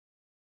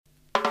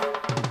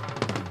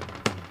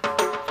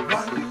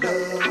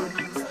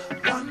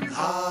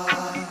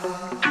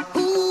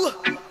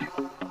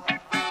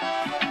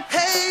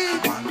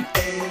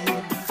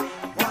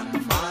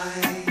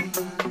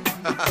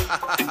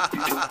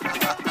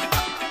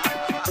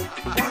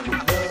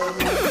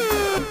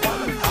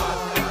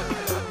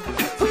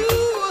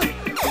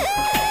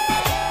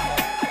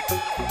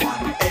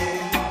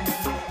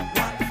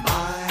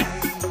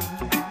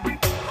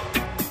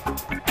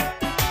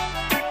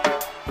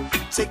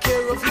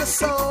care of your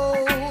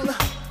soul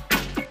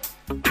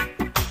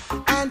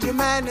and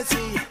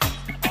humanity,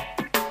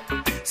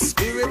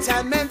 spirit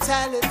and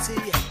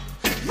mentality,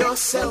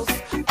 yourself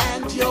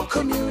and your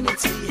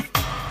community.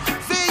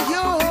 For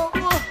your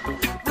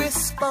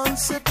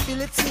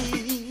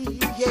responsibility,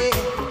 yeah.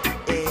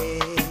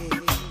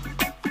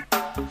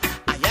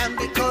 I am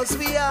because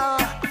we are,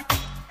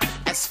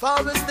 as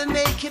far as the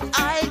naked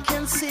eye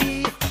can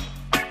see.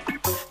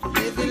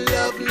 Live in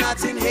love,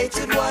 not in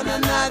hatred one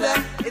another.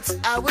 It's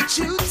our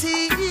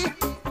duty.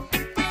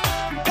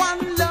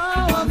 One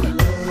love,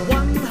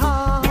 one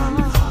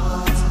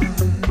heart,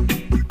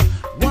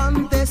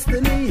 one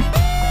destiny,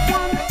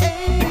 one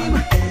aim,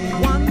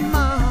 one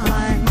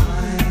mind,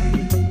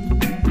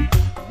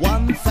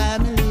 one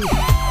family,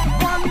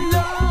 one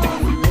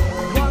love,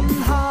 one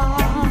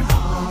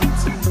heart,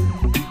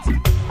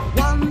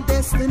 one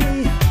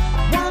destiny,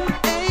 one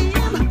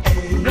aim,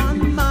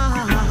 one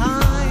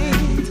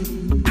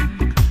mind,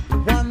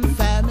 one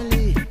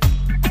family.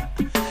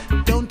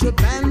 Don't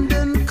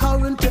abandon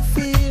current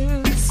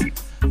affairs.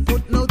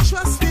 Put no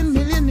trust in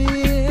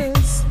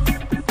millionaires.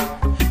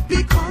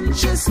 Be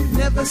conscious,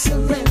 never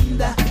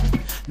surrender.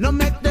 No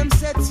make them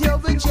set your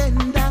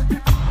agenda.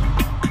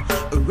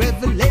 A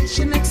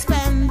revelation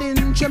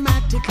expanding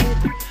dramatically.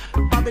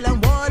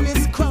 Babylon wall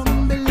is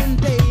crumbling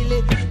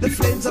daily. The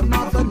flames of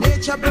Mother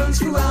Nature burns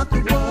throughout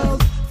the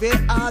world. There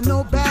are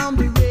no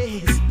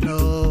boundaries,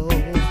 no.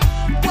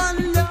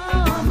 One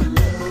love,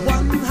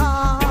 one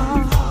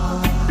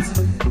heart,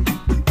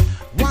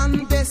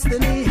 one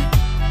destiny,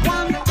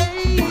 one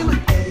aim,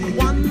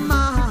 one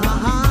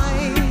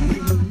mind,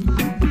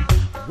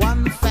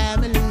 one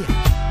family,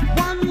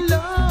 one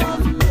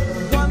love,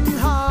 one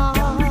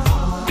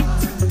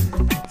heart,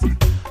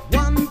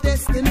 one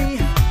destiny,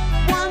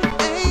 one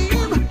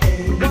aim,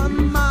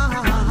 one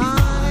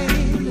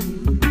mind,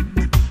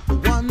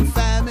 one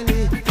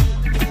family.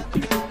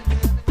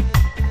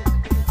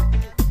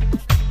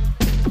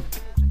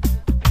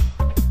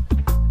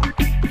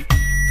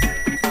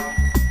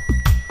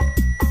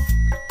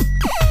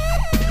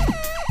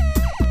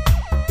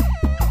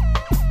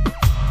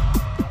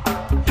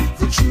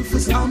 The truth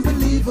is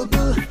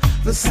unbelievable,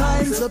 the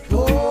signs are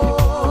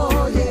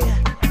poor, yeah.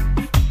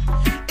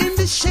 In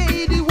the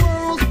shady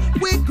world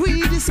where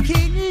greed is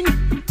king,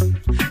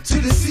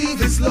 to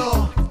deceive is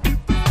law.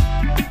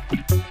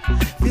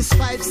 This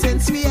 5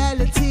 cents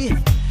reality,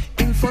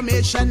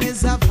 information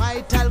is a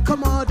vital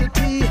commodity.